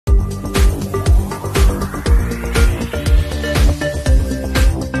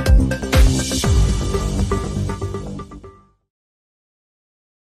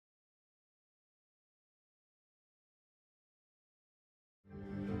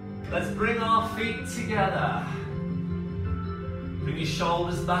Let's bring our feet together. Bring your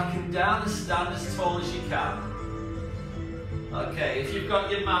shoulders back and down and stand as tall as you can. Okay, if you've got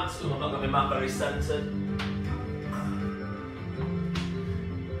your mat, I've not got my mat very centered.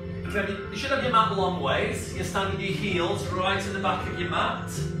 You should have your mat long ways. You're standing your heels right at the back of your mat.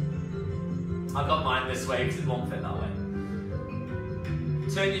 I've got mine this way because it won't fit that way.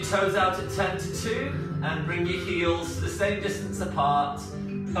 Turn your toes out at 10 to 2 and bring your heels to the same distance apart.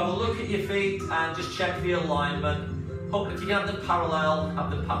 Have a look at your feet and just check the alignment. If you can have them parallel,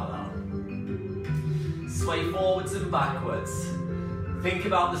 have them parallel. Sway forwards and backwards. Think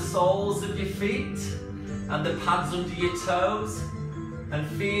about the soles of your feet and the pads under your toes, and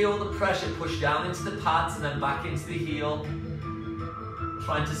feel the pressure push down into the pads and then back into the heel.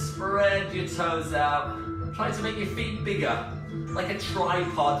 Trying to spread your toes out. Trying to make your feet bigger, like a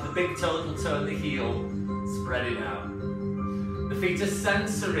tripod, the big toe, little toe, and the heel. Spreading out. The feet are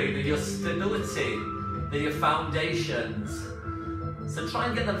sensory, they're your stability, they're your foundations. So try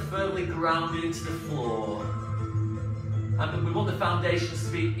and get them firmly grounded into the floor. And we want the foundations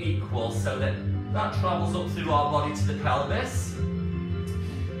to be equal so that that travels up through our body to the pelvis.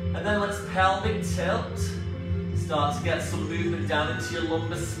 And then let's pelvic tilt. Start to get some movement down into your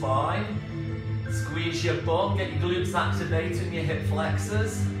lumbar spine. Squeeze your bum, get your glutes activated and your hip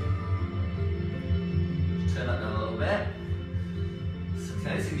flexors. Turn that down a little bit.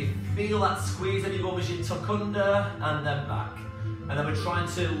 Okay, so you feel that squeeze in your bum as you tuck under and then back. And then we're trying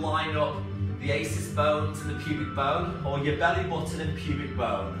to line up the aces bones and the pubic bone, or your belly button and pubic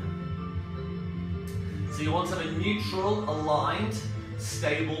bone. So you want to have a neutral, aligned,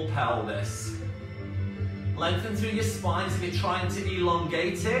 stable pelvis. Lengthen through your spine as if you're trying to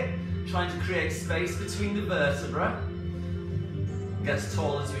elongate it, trying to create space between the vertebrae. Get as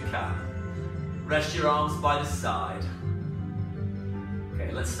tall as we can. Rest your arms by the side.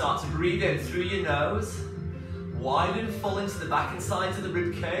 Okay, let's start to breathe in through your nose. Widen full into the back and sides of the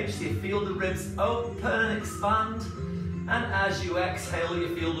rib cage, so you feel the ribs open and expand. And as you exhale,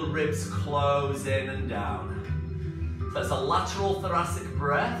 you feel the ribs close in and down. So it's a lateral thoracic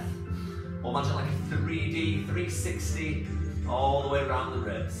breath, or imagine like a 3D, 360, all the way around the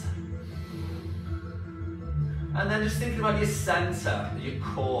ribs. And then just thinking about your center, your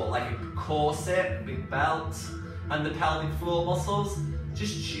core, like a corset, big belt, and the pelvic floor muscles,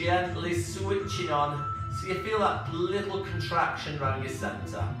 just gently switching on so you feel that little contraction around your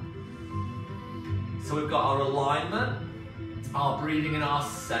center. So we've got our alignment, our breathing and our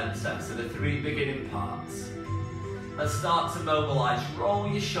center, so the three beginning parts. Let's start to mobilize. Roll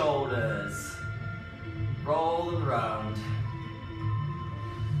your shoulders. Roll them round.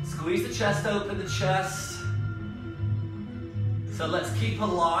 Squeeze the chest, open the chest. So let's keep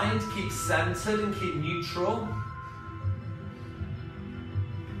aligned, keep centered and keep neutral.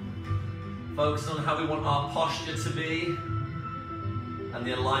 Focus on how we want our posture to be and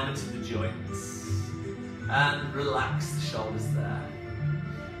the alignment of the joints. And relax the shoulders there.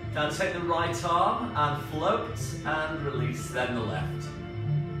 Now take the right arm and float and release, then the left.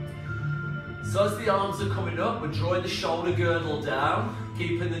 So as the arms are coming up, we're drawing the shoulder girdle down,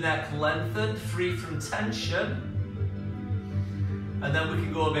 keeping the neck lengthened, free from tension. And then we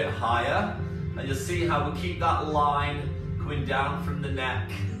can go a bit higher, and you'll see how we keep that line coming down from the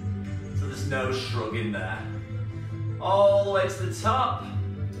neck, so there's no shrug in there. All the way to the top,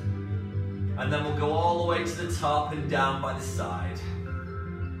 and then we'll go all the way to the top and down by the side.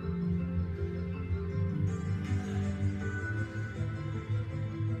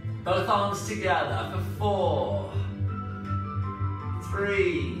 Both arms together for 4,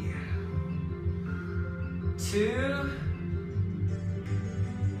 3, 2,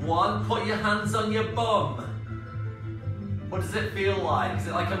 1. Put your hands on your bum. What does it feel like? Is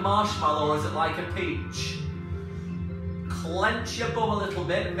it like a marshmallow or is it like a peach? Clench your bum a little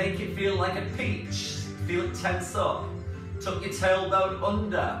bit and make it feel like a peach. Feel it tense up. Tuck your tailbone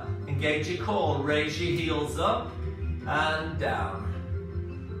under. Engage your core. Raise your heels up and down.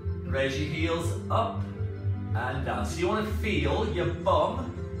 Raise your heels up and down. So you want to feel your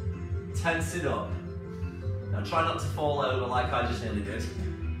bum tense it up. Now try not to fall over like I just nearly did.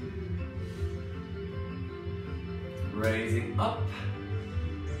 Raising up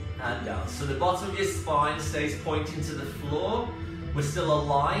and down. So the bottom of your spine stays pointing to the floor. We're still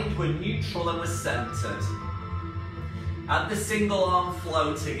aligned, we're neutral and we're centered. Add the single arm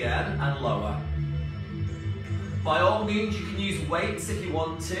float again and lower. By all means, you can use weights if you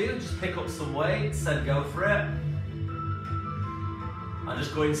want to. Just pick up some weights and go for it. I'm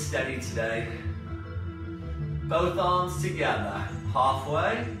just going steady today. Both arms together,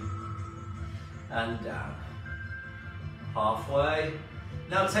 halfway and down. Halfway.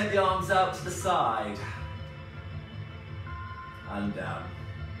 Now take the arms out to the side and down.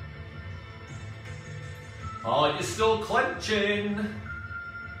 Oh, you're still clenching.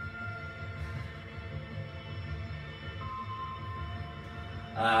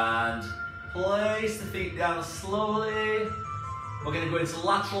 And place the feet down slowly. We're going to go into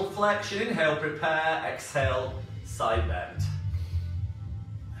lateral flexion. Inhale, prepare. Exhale, side bend.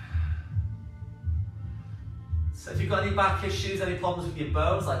 So if you've got any back issues, any problems with your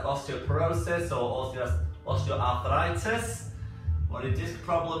bones like osteoporosis or osteoarthritis, or any disc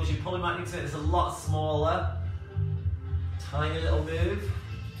problems, you probably might need to make this a lot smaller. Tiny little move.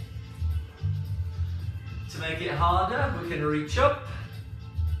 To make it harder, we can reach up.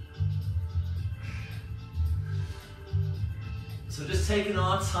 So just taking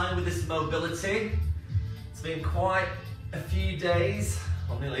our time with this mobility. It's been quite a few days,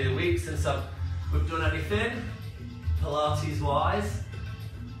 or nearly a week since we've done anything, Pilates wise.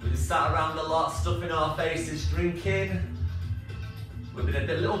 We've sat around a lot, stuffing our faces, drinking. We've been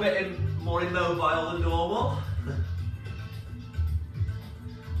a little bit more immobile than normal.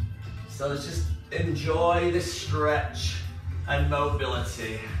 So let's just enjoy this stretch and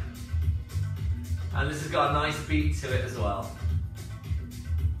mobility. And this has got a nice beat to it as well.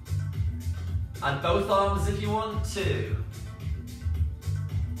 And both arms if you want to.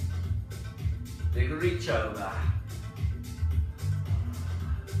 Big reach over.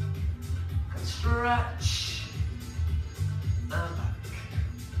 And stretch. And back.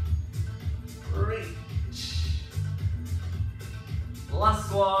 Reach.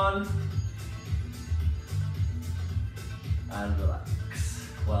 Last one. And relax.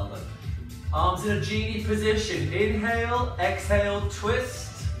 Well done. Arms in a genie position. Inhale, exhale, twist.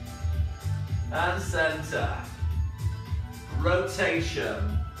 And center.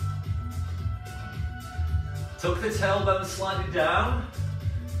 Rotation. Tuck the tailbone slightly down.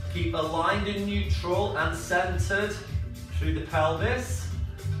 Keep aligned and neutral and centered through the pelvis.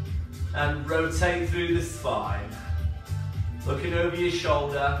 And rotate through the spine. Looking over your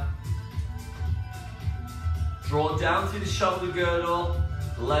shoulder. Draw down through the shoulder girdle.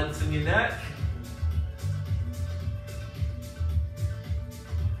 Lengthen your neck.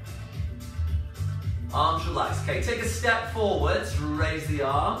 Arms relaxed. Okay, take a step forwards, raise the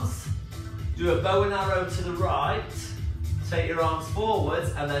arms. Do a bow and arrow to the right. Take your arms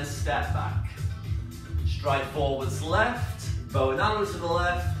forwards and then step back. Stride forwards left, bow and arrow to the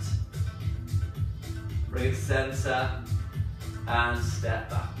left. Bring it center and step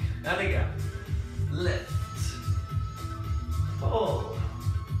back. There we go. Lift. Pull.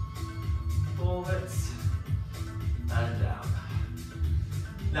 Forwards and down.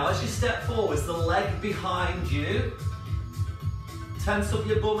 Now as you step forwards, the leg behind you, tense up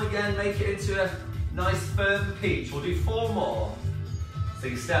your bum again, make it into a nice firm peach. We'll do 4 more. So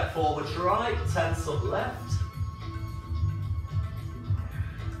you step forwards right, tense up left.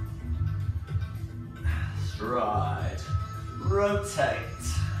 Stride, rotate.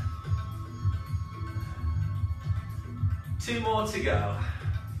 2 more to go.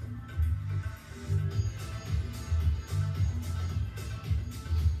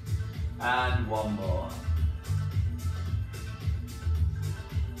 And 1 more.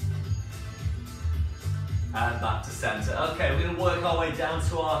 And back to center. Okay, we're going to work our way down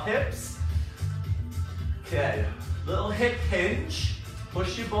to our hips. Okay, little hip hinge.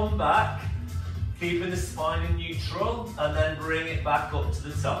 Push your bum back, keeping the spine in neutral, and then bring it back up to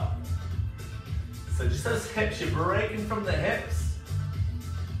the top. So just those hips, you're breaking from the hips.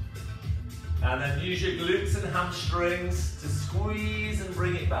 And then use your glutes and hamstrings to squeeze and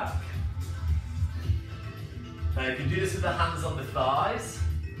bring it back. Now you can do this with the hands on the thighs.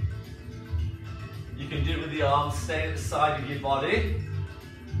 You can do it with the arms staying at the side of your body.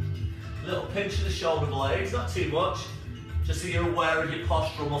 A little pinch of the shoulder blades, not too much, just so you're aware of your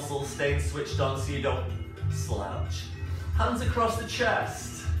postural muscles staying switched on so you don't slouch. Hands across the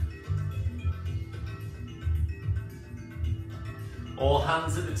chest. Or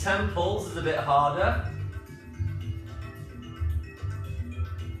hands at the temples is a bit harder.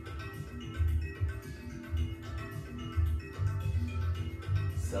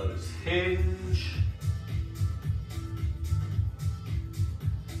 So just hinge.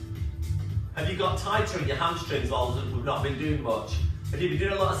 Have you got tighter in your hamstrings while we've not been doing much? Have you been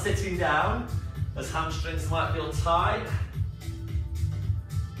doing a lot of sitting down, those hamstrings might feel tight.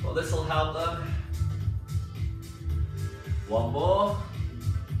 Well, this will help them. 1 more.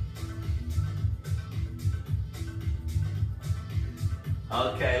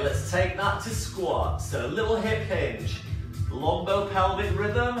 Okay, let's take that to squat. So little hip hinge. Lumbopelvic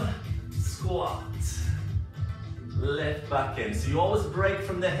rhythm, squat. lift back in. So you always break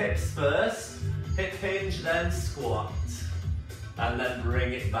from the hips first, hip hinge, then squat, and then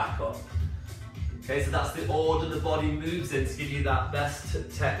bring it back up. Okay, so that's the order the body moves in to give you that best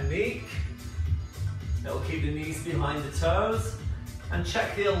technique. It'll keep the knees behind the toes, and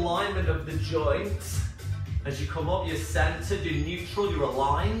check the alignment of the joints. As you come up, you're centered, you're neutral, you're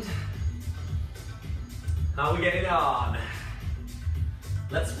aligned. How are we getting on?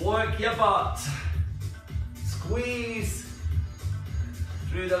 Let's work your butt. Squeeze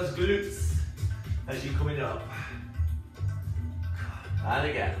through those glutes as you're coming up. And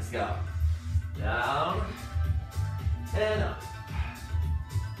again, let's go. Down and up.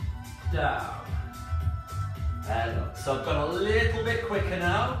 Down and up. So I've gone a little bit quicker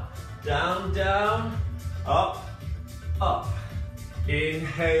now. Down, down, up, up.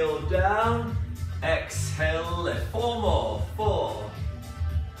 Inhale down, exhale lift. 4 more. 4,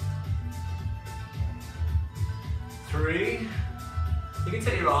 3. You can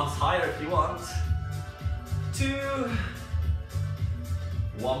take your arms higher if you want. 2.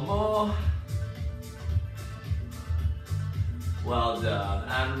 1 more. Well done.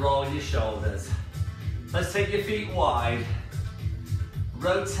 And roll your shoulders. Let's take your feet wide.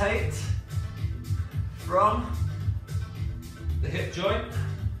 Rotate from the hip joint,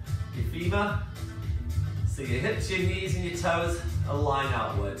 your femur. So your hips, your knees and your toes align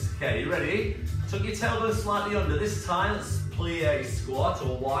outwards. Okay, you ready? Tuck your tailbone slightly under. This time, let's plie squat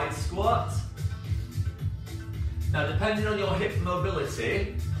or wide squat. Now, depending on your hip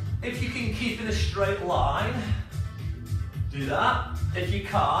mobility, if you can keep in a straight line, do that. If you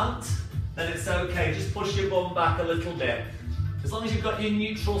can't, then it's okay. Just push your bum back a little bit. As long as you've got your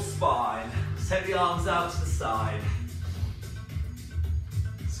neutral spine. Just take the arms out to the side.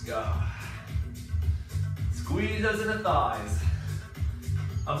 Let's go. Squeeze those inner thighs.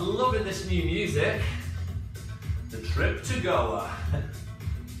 I'm loving this new music. The Trip to Goa.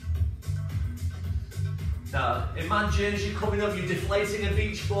 Now, imagine as you're coming up, you're deflating a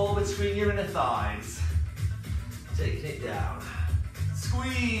beach ball between your inner thighs. Taking it down.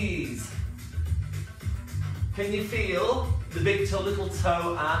 Squeeze. Can you feel the big toe, little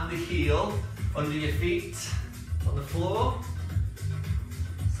toe, and the heel under your feet on the floor?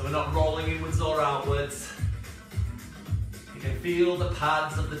 So we're not rolling inwards or outwards. You can feel the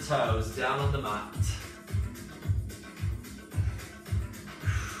pads of the toes down on the mat.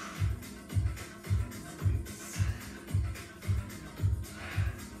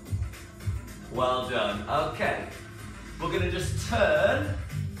 Well done. Okay, we're going to just turn.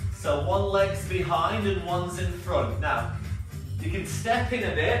 So one leg's behind and one's in front. Now, you can step in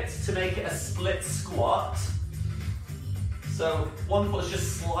a bit to make it a split squat. So one foot's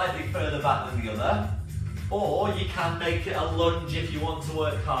just slightly further back than the other. Or you can make it a lunge if you want to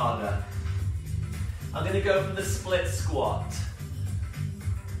work harder. I'm going to go from the split squat.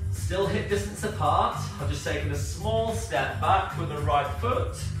 Still hip distance apart. I've just taken a small step back with the right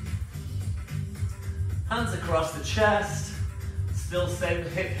foot. Hands across the chest. Still same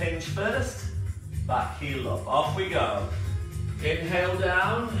hip hinge first. Back heel up. Off we go. Inhale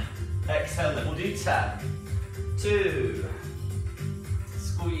down. Exhale lift. We'll do 10. 2.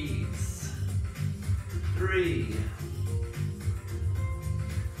 Squeeze. 3.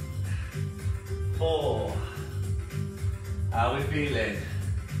 4. How are we feeling?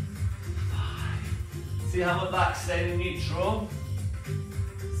 5. See how my back's staying in neutral?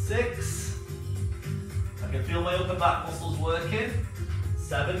 6. I can feel my upper back muscles working.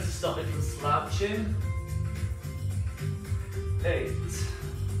 7 to stop me from slouching. 8.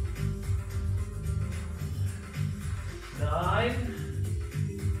 9.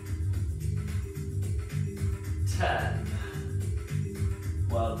 10.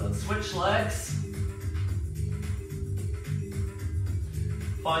 Well done. Switch legs.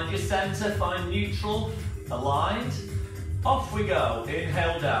 Find your center, find neutral, aligned. Off we go.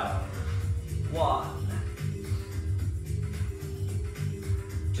 Inhale down. 1.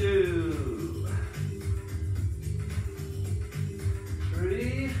 2.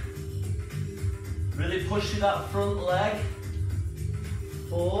 3. Really push through that front leg.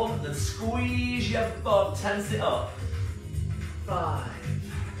 4. Then squeeze your butt, tense it up. 5.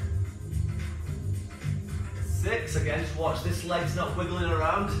 6. Again, just watch this leg's not wiggling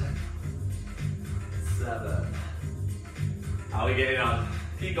around. 7. How are we getting on?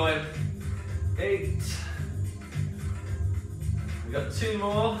 Keep going. 8. We've got 2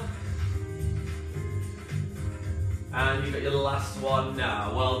 more. And you've got your last one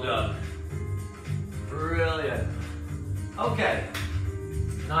now. Well done. Brilliant. Okay.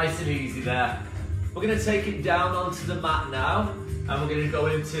 Nice and easy there. We're going to take it down onto the mat now. And we're going to go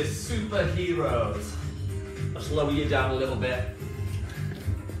into superheroes. A Just lower you down a little bit.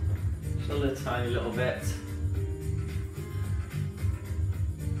 Just a tiny little bit.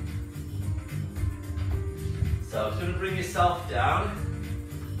 So just going to bring yourself down.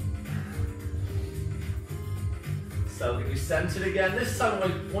 So get you centered again. This time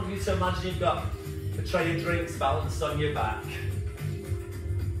I want you to imagine you've got a tray of drinks balanced on your back.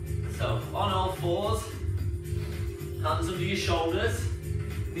 So on all fours, hands under your shoulders,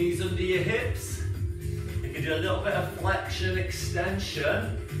 knees under your hips. You can do a little bit of flexion,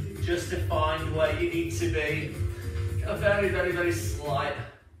 extension, just to find where you need to be. A very, very, very slight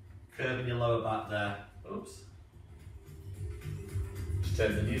curve in your lower back there. Oops. Just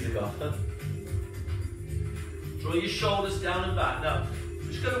turn the music off. Huh? Draw your shoulders down and back. Now,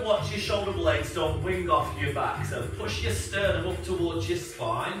 I'm just going to watch your shoulder blades don't wing off your back. So push your sternum up towards your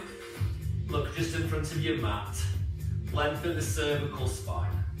spine. Look just in front of your mat. Lengthen the cervical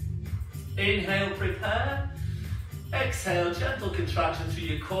spine. Inhale, prepare. Exhale, gentle contraction through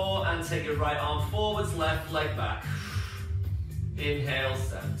your core and take your right arm forwards, left leg back. Inhale,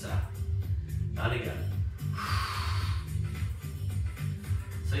 center. And again.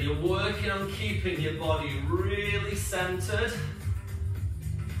 So you're working on keeping your body really centered.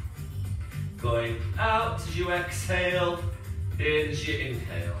 Going out as you exhale, in as you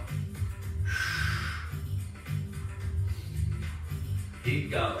inhale.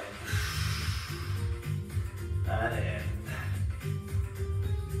 Keep going. And in.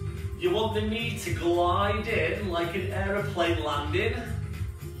 You want the knee to glide in like an aeroplane landing.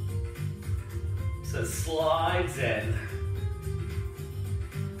 So it slides in.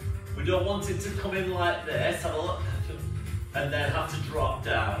 We don't want it to come in like this, have a look, and then have to drop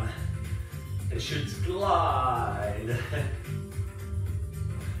down. It should glide.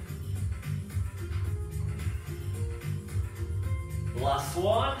 Last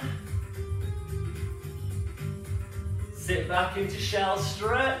one. Sit back into shell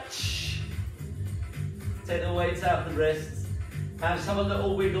stretch. Take the weight out of the wrists. And just have a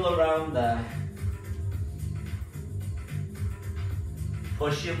little wiggle around there.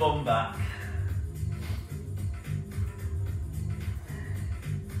 Push your bum back.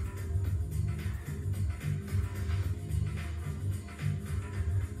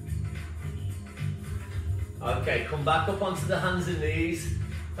 Okay, come back up onto the hands and knees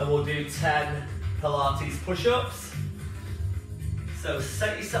and we'll do 10 Pilates push-ups. So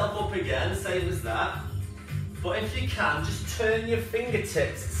set yourself up again, same as that. But if you can, just turn your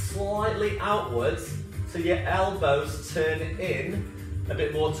fingertips slightly outwards so your elbows turn in a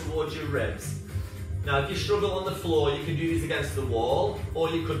bit more towards your ribs. Now if you struggle on the floor, you can do these against the wall, or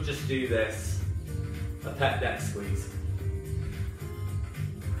you could just do this, a pec deck squeeze.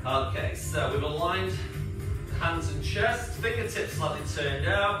 Okay, so we've aligned hands and chest, fingertips slightly turned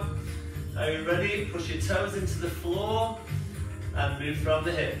out. Are you ready? Push your toes into the floor and move from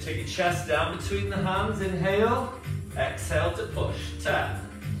the hip. Take your chest down between the hands, inhale, exhale to push, 10.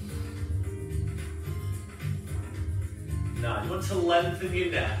 Now you want to lengthen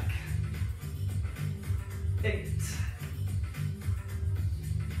your neck. 8.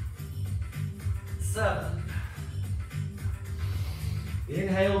 7.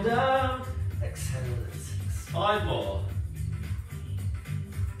 Inhale down, exhale at 6. 5 more.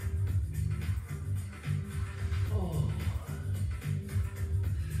 4.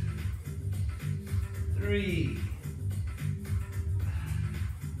 3.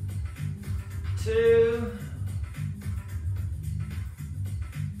 2.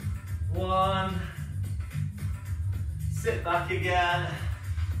 1. Sit back again.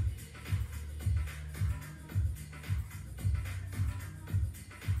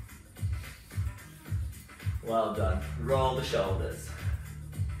 Well done. Roll the shoulders.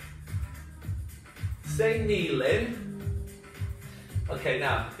 Stay kneeling. Okay,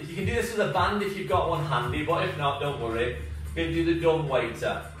 now, if you can do this with a band if you've got one handy, but if not, don't worry. We're going to do the dumb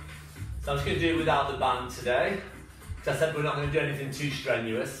waiter. So I'm just going to do it without the band today. Because I said we're not going to do anything too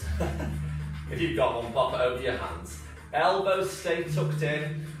strenuous. If you've got one, pop it over your hands. Elbows stay tucked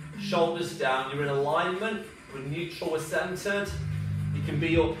in, shoulders down. You're in alignment, we're neutral, we're centered. You can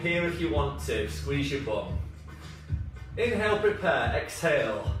be up here if you want to. Squeeze your bum. Inhale, prepare,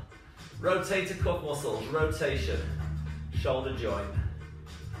 exhale. Rotate the cup muscles, rotation. Shoulder joint.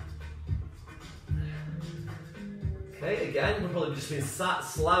 Okay, again, we've probably just been sat,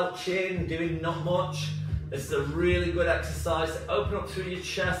 slouching, doing not much. This is a really good exercise to open up through your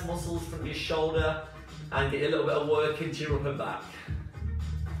chest muscles from your shoulder and get a little bit of work into your upper back.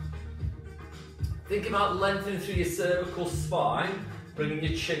 Think about lengthening through your cervical spine, bringing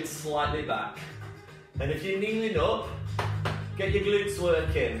your chin slightly back. And if you're kneeling up, get your glutes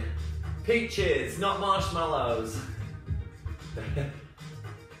working. Peaches, not marshmallows.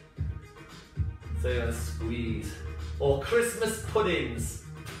 So you're gonna squeeze. Or Christmas puddings.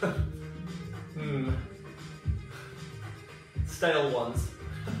 Stale ones.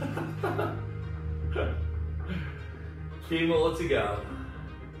 Few more to go.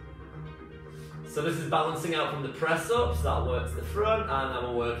 So this is balancing out from the press ups, that works the front, and now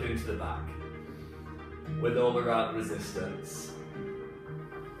we're working into the back with or without resistance.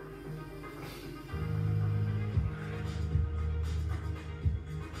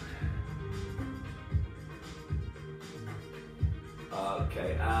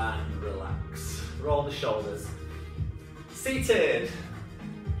 Okay, and relax. Roll the shoulders. Seated.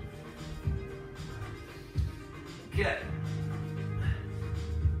 Okay.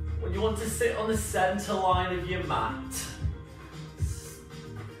 When you want to sit on the center line of your mat,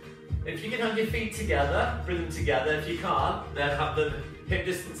 if you can have your feet together, bring them together. If you can't, then have them hip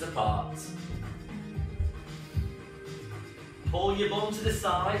distance apart. Pull your bum to the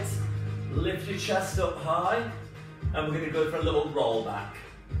sides, lift your chest up high, and we're going to go for a little roll back.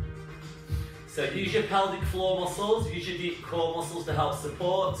 So use your pelvic floor muscles, use your deep core muscles to help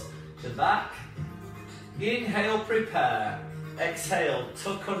support the back. Inhale, prepare. Exhale,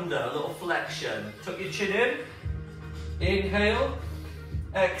 tuck under, a little flexion. Tuck your chin in. Inhale.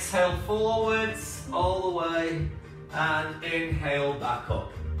 Exhale forwards, all the way. And inhale back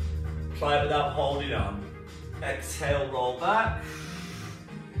up. Try it without holding on. Exhale, roll back.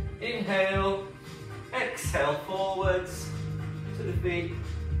 Inhale. Exhale forwards to the feet.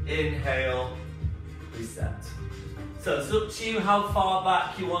 Inhale, reset. So it's up to you how far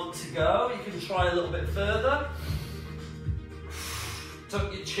back you want to go. You can try a little bit further.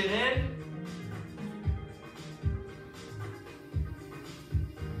 Tuck your chin in.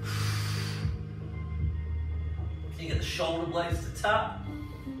 Can you get the shoulder blades to tap?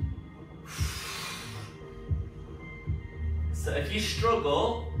 So if you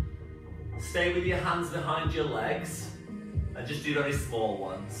struggle, stay with your hands behind your legs and just do very small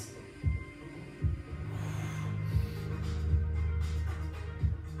ones.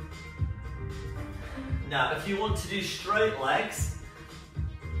 Now, if you want to do straight legs,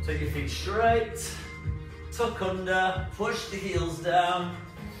 take your feet straight, tuck under, push the heels down.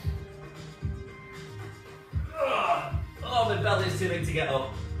 Oh, my belly's too big to get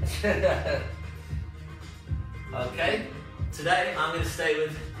up. Okay, today I'm going to stay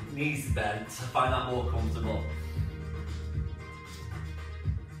with knees bent. I find that more comfortable.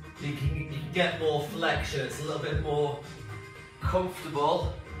 You can get more flexion, it's a little bit more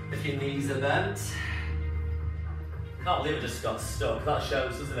comfortable if your knees are bent. Can't believe I just got stuck. That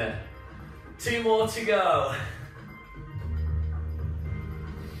shows, doesn't it? 2 more to go.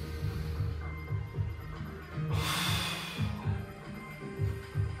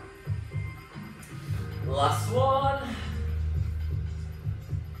 Last one.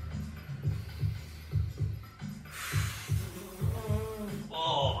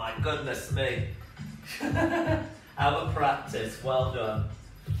 Oh my goodness me. Our practice, well done.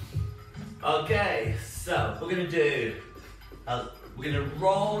 Okay, so we're going to do, we're going to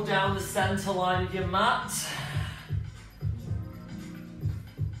roll down the center line of your mat.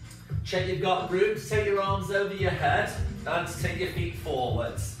 Check you've got room to take your arms over your head and to take your feet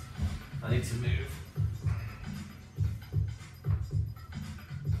forwards. I need to move.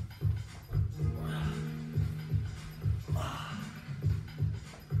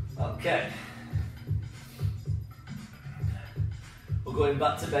 Okay. We're going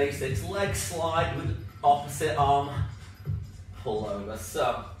back to basics. Leg slide with opposite arm pull over.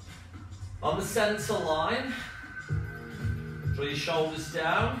 So, on the center line, draw your shoulders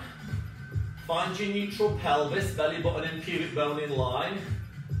down. Find your neutral pelvis, belly button and pubic bone in line,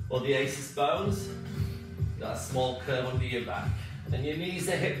 or the aces bones. Got a small curve under your back. And your knees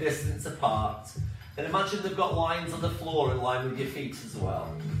are hip distance apart. And imagine they've got lines on the floor in line with your feet as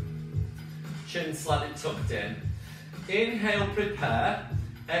well. Chin slightly tucked in. Inhale, prepare.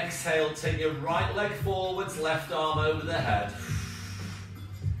 Exhale, take your right leg forwards, left arm over the head.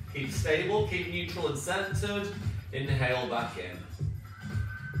 Keep stable, keep neutral and centered. Inhale, back in.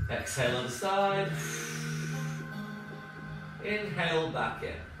 Exhale, other side. Inhale, back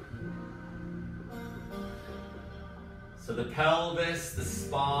in. So the pelvis, the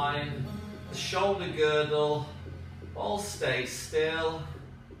spine, the shoulder girdle, all stay still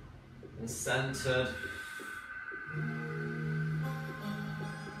and centered.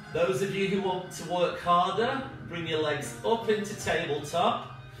 Those of you who want to work harder, bring your legs up into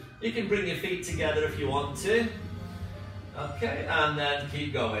tabletop. You can bring your feet together if you want to. Okay, and then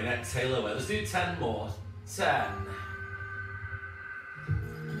keep going. Exhale away. Let's do 10 more. 10.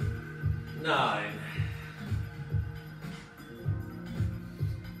 9,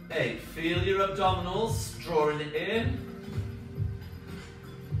 8. Feel your abdominals, drawing it in.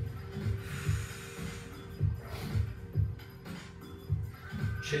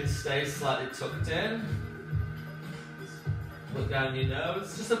 7. Chin stays slightly tucked in. Look down your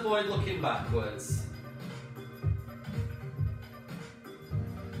nose, just avoid looking backwards.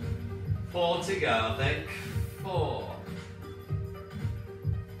 4 to go, I think. 4.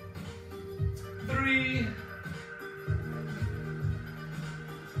 3.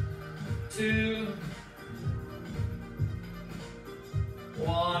 2.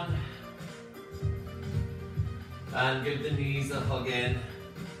 1. And give the knees a hug in.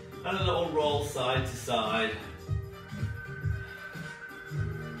 And a little roll side to side.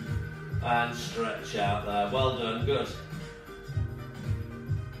 And stretch out there. Well done, good.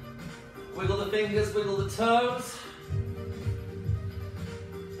 Wiggle the fingers, wiggle the toes.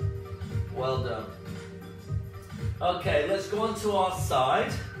 Well done. Okay, let's go on to our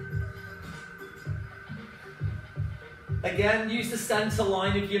side. Again, use the center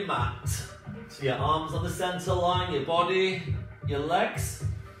line of your mat. So your arms on the center line, your body, your legs.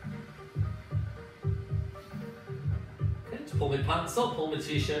 Okay, just pull my pants up, pull my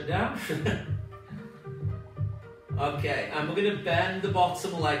t-shirt down. Okay, and we're going to bend the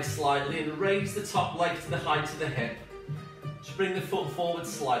bottom leg slightly and raise the top leg to the height of the hip. Just bring the foot forward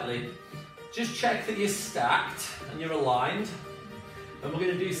slightly. Just check that you're stacked and you're aligned. And we're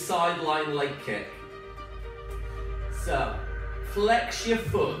going to do sideline leg kick. So, flex your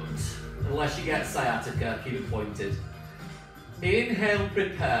foot, unless you get sciatica, keep it pointed. Inhale,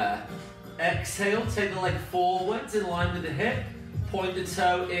 prepare. Exhale, take the leg forwards in line with the hip. Point the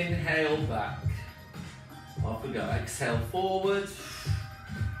toe, inhale, back. Off we go. Exhale forward,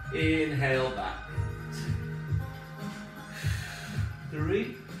 inhale back.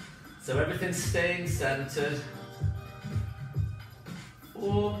 3. So everything's staying centered.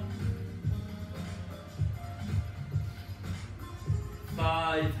 4.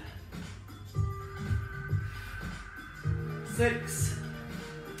 5. 6.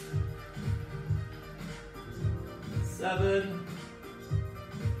 7.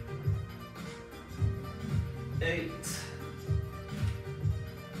 8,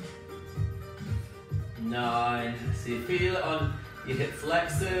 9, so you feel it on your hip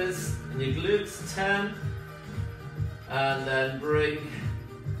flexors and your glutes. 10, and then bring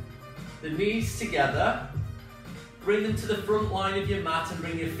the knees together, bring them to the front line of your mat and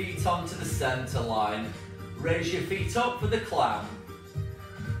bring your feet onto the center line. Raise your feet up for the climb,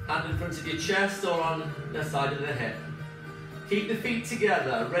 hand in front of your chest or on the side of the hip. Keep the feet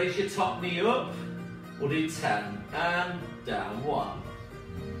together, raise your top knee up. We'll do 10 and down. 1,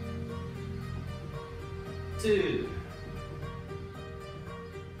 2,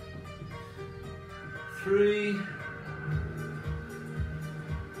 3,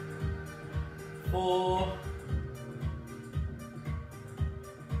 4,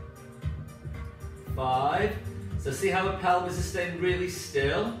 5. So see how the pelvis is staying really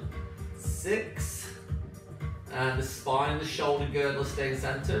still. 6, and the spine, the shoulder girdle staying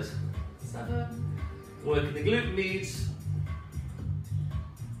centered. 7. Working the glute meads.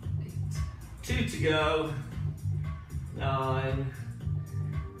 8. 2 to go. 9.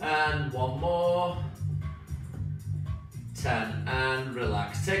 And 1 more. 10. And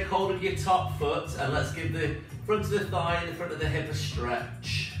relax. Take hold of your top foot and let's give the front of the thigh and the front of the hip a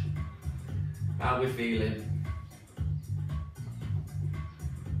stretch. How are we feeling?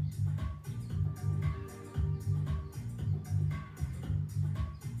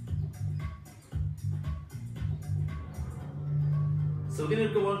 So we're going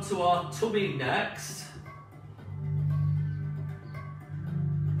to go on to our tummy next.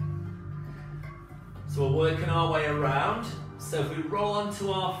 So we're working our way around. So if we roll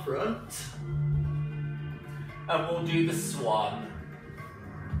onto our front, and we'll do the swan.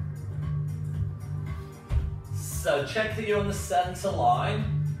 So check that you're on the center line.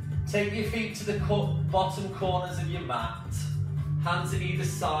 Take your feet to the bottom corners of your mat. Hands at either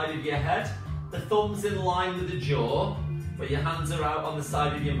side of your head. The thumbs in line with the jaw, but your hands are out on the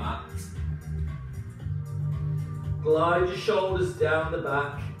side of your mat. Glide your shoulders down the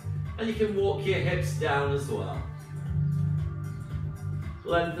back, and you can walk your hips down as well.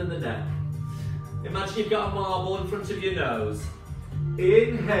 Lengthen the neck. Imagine you've got a marble in front of your nose.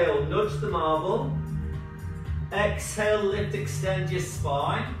 Inhale, nudge the marble. Exhale, lift, extend your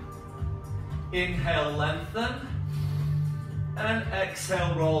spine. Inhale, lengthen. And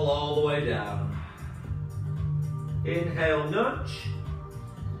exhale, roll all the way down. Inhale, nudge.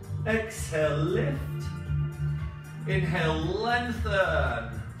 Exhale, lift. Inhale,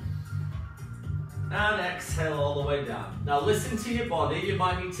 lengthen. And exhale all the way down. Now listen to your body, you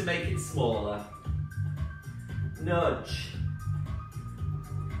might need to make it smaller. Nudge.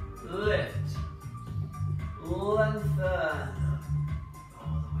 Lift. Lengthen.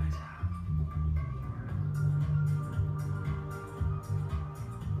 All the way down.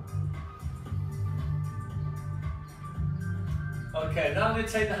 Okay, now I'm going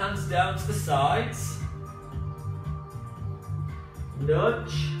to take the hands down to the sides.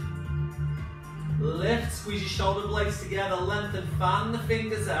 Nudge. Lift, squeeze your shoulder blades together, lengthen, fan the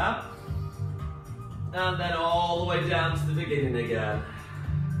fingers out. And then all the way down to the beginning again.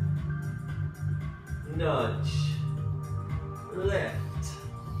 Nudge. Lift.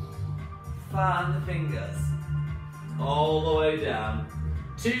 Fan the fingers. All the way down.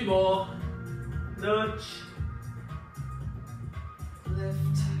 2 more. Nudge.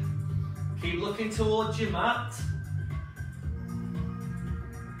 Lift. Keep looking towards your mat.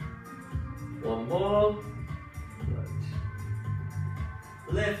 1 more. Nudge.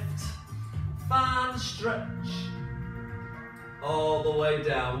 Lift. Fan, stretch. All the way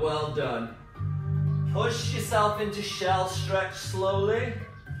down. Well done. Push yourself into shell stretch slowly.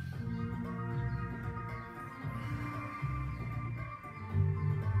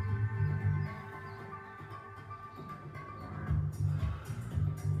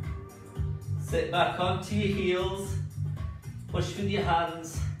 Sit back onto your heels. Push with your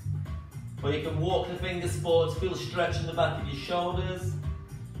hands. Or you can walk the fingers forwards, feel stretch in the back of your shoulders.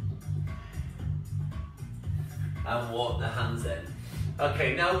 And walk the hands in.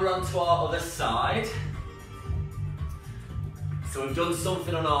 Okay, now we're on to our other side. So we've done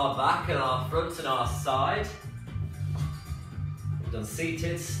something on our back and our front and our side. We've done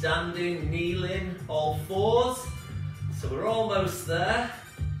seated, standing, kneeling, all fours. So we're almost there.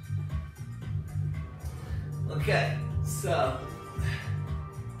 Okay, so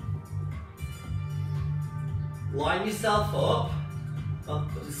line yourself up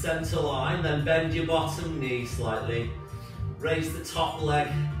at the centre line, then bend your bottom knee slightly. Raise the top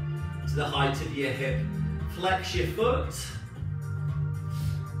leg to the height of your hip. Flex your foot.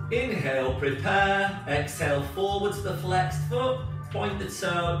 Inhale, prepare. Exhale, forward to the flexed foot. Point the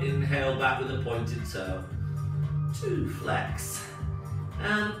toe. Inhale, back with a pointed toe. 2, flex.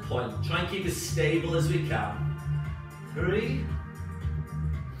 And point. Try and keep as stable as we can. 3.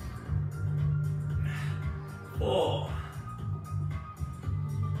 4.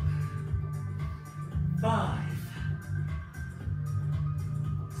 5.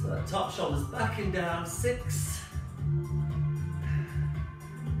 So that top shoulder's backing down. 6.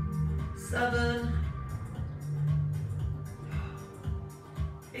 7.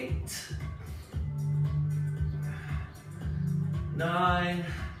 8. 9.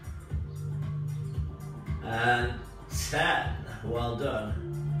 And 10. Well done.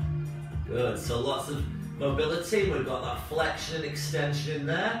 Good. So lots of mobility. We've got that flexion and extension in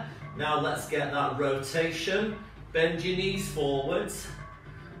there. Now let's get that rotation. Bend your knees forwards.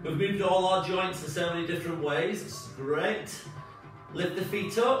 We've moved all our joints in so many different ways. It's great. Lift the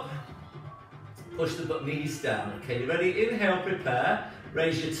feet up. Push the knees down. Okay, you ready? Inhale, prepare.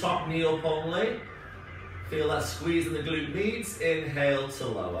 Raise your top knee up only. Feel that squeeze in the glute medius. Inhale to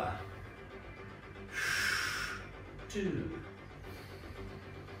lower. 2.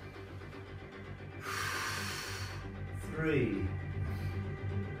 3.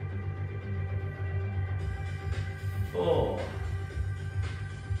 4.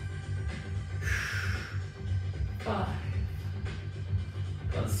 5.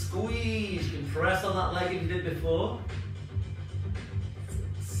 And squeeze. You can press on that leg if you did before.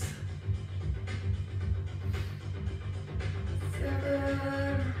 6.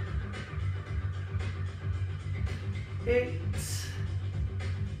 7. 8.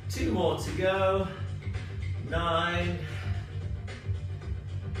 2 more to go. 9.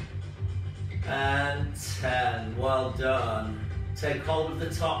 And 10. Well done. Take hold of the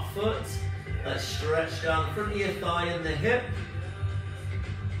top foot. Let's stretch down the front of your thigh and the hip.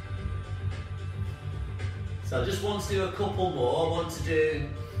 So I just want to do a couple more. I want to do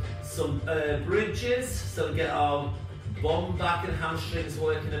some bridges, so we get our bum, back and hamstrings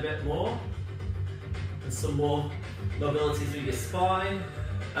working a bit more. And some more mobility through your spine.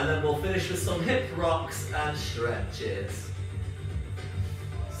 And then we'll finish with some hip rocks and stretches.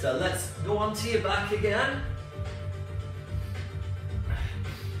 So let's go onto your back again.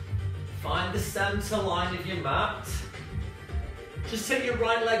 Find the center line of your mat. Just take your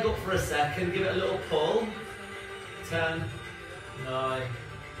right leg up for a second, give it a little pull. 10, 9,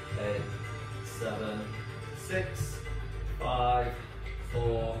 8, 7, 6, 5,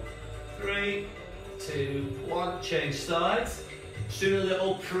 4, 3, 2, 1. Change sides. doing a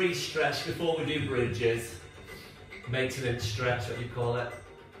little pre-stretch before we do bridges. Maintenance stretch, what you call it.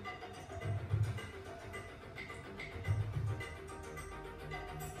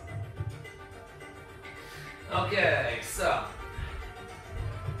 Okay, so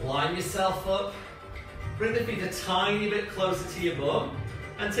line yourself up, bring the feet a tiny bit closer to your bum,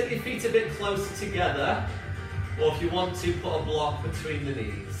 and take your feet a bit closer together, or if you want to, put a block between the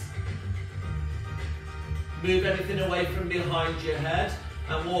knees. Move everything away from behind your head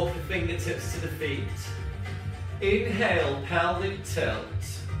and walk the fingertips to the feet. Inhale, pelvic tilt.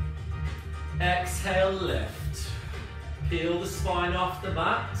 Exhale, lift. Peel the spine off the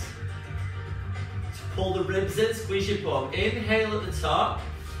mat. Pull the ribs in, squeeze your bum. Inhale at the top,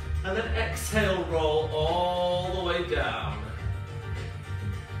 and then exhale, roll all the way down.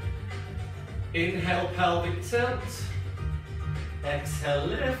 Inhale, pelvic tilt. Exhale,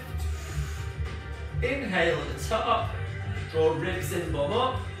 lift. Inhale at the top, draw ribs in, bum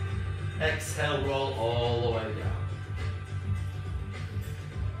up. Exhale, roll all the way down.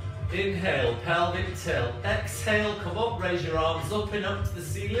 Inhale, pelvic tilt. Exhale, come up, raise your arms up and up to the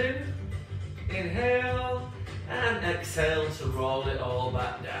ceiling. Inhale, and exhale to roll it all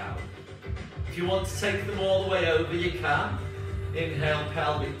back down. If you want to take them all the way over, you can. Inhale,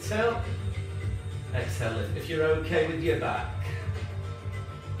 pelvic tilt. Exhale, lift. If you're okay with your back.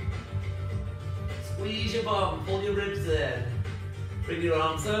 Squeeze your bum, pull your ribs in. Bring your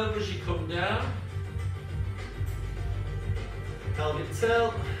arms over as you come down. Pelvic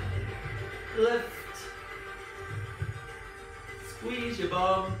tilt. Lift. Squeeze your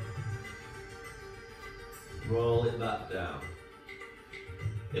bum. Roll it back down.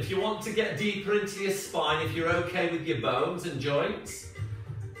 If you want to get deeper into your spine, if you're okay with your bones and joints,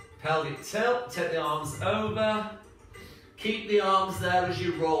 pelvic tilt, take the arms over. Keep the arms there as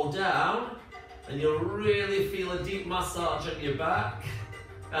you roll down, and you'll really feel a deep massage on your back,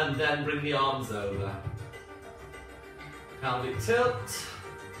 and then bring the arms over. Pelvic tilt,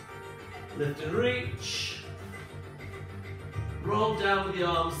 lift and reach. Roll down with the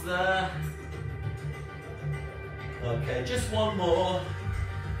arms there. Okay, just one more.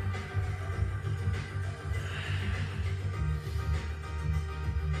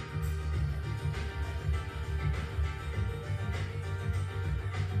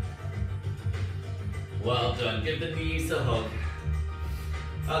 Well done, give the knees a hug.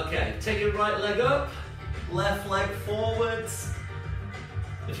 Okay, take your right leg up, left leg forwards.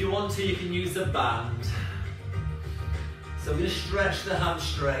 If you want to, you can use a band. So we're going to stretch the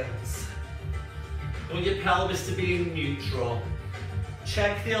hamstrings. I want your pelvis to be in neutral.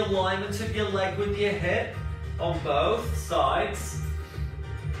 Check the alignment of your leg with your hip on both sides.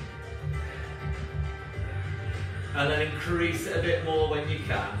 And then increase it a bit more when you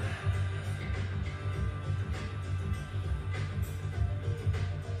can.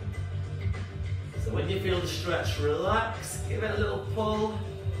 So when you feel the stretch, relax, give it a little pull.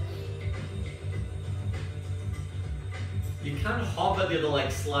 You can hover the other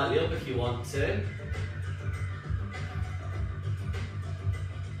leg slightly up if you want to.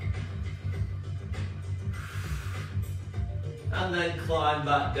 And then climb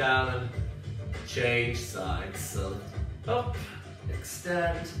back down and change sides. So up,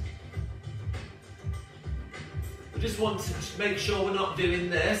 extend. We just want to make sure we're not doing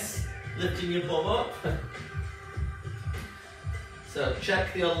this, lifting your bum up. So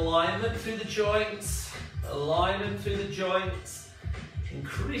check the alignment through the joints, alignment through the joints.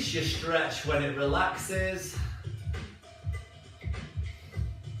 Increase your stretch when it relaxes.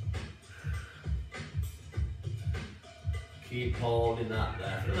 Keep holding that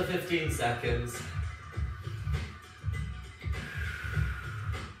there for another 15 seconds.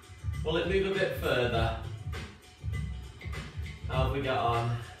 Will it move a bit further? How have we got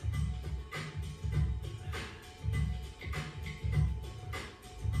on?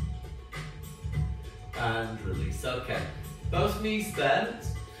 And release. Okay. Both knees bent.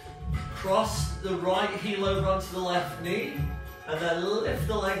 Cross the right heel over onto the left knee, and then lift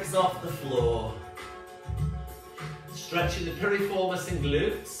the legs off the floor. Stretching the piriformis and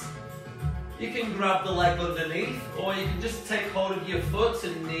glutes. You can grab the leg underneath, or you can just take hold of your foot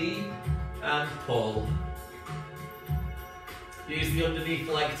and knee and pull. Use the underneath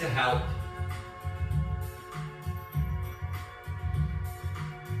leg to help.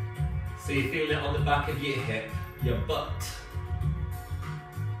 So you feel it on the back of your hip, your butt.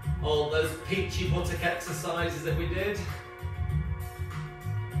 All those peachy buttock exercises that we did.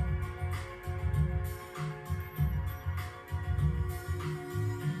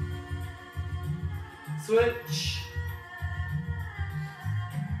 Switch.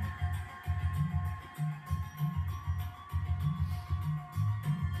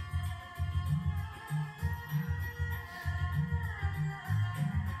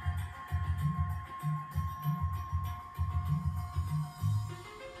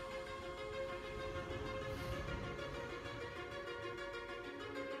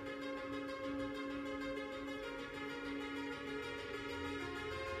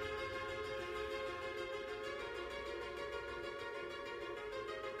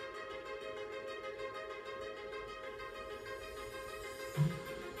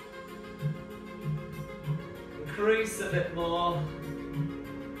 increase a bit more.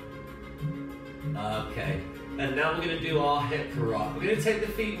 Okay, and now we're going to do our hip rock. We're going to take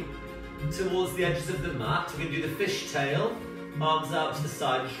the feet towards the edges of the mat. We're going to do the fishtail, arms out to the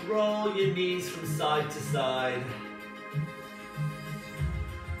side. Just roll your knees from side to side.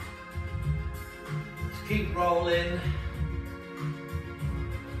 Just keep rolling.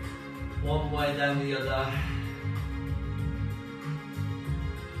 One way, then the other.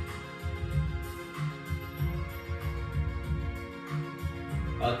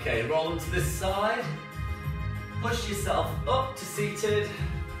 Okay, roll to this side. Push yourself up to seated.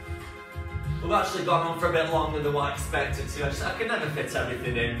 We've actually gone on for a bit longer than what I expected to. I can never fit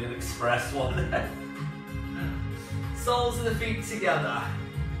everything in an express one. Soles of the feet together.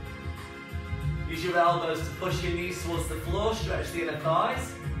 Use your elbows to push your knees towards the floor. Stretch the inner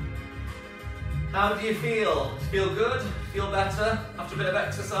thighs. How do you feel? Feel good? Feel better after a bit of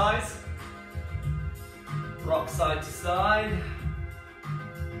exercise? Rock side to side.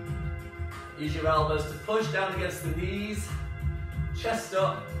 Use your elbows to push down against the knees. Chest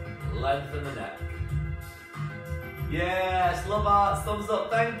up, lengthen the neck. Yes, love hearts, thumbs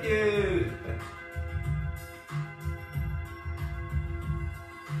up, thank you.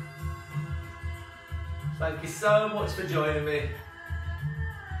 Thank you so much for joining me.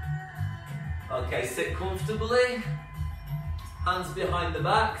 Okay, sit comfortably. Hands behind the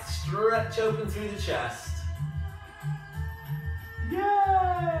back, stretch open through the chest.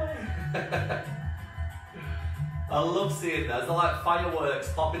 Yay! I love seeing those. They're like fireworks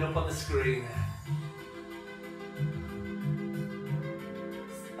popping up on the screen.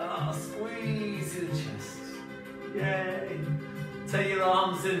 Squeeze the chest. Yay! Take your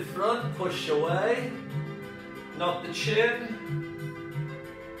arms in front, push away. Knock the chin.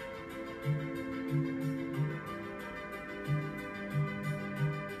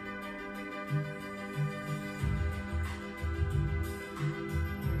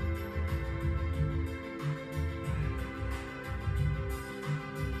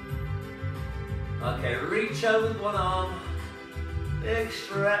 Okay, reach out with one arm, big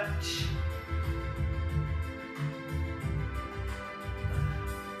stretch.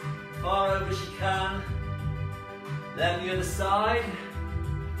 Far over as you can. Then the other side.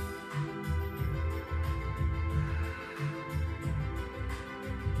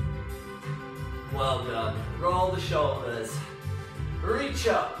 Well done. Roll the shoulders. Reach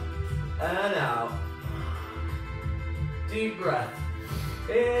up and out. Deep breath.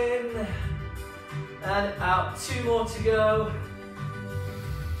 In and out. 2 more to go.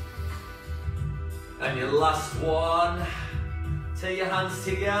 And your last one. Take your hands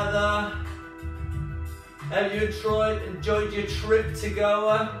together. Have you enjoyed your trip to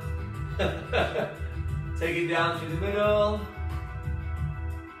Goa? Take it down through the middle.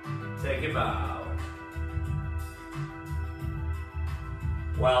 Take it bow.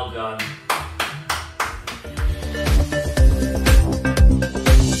 Well done.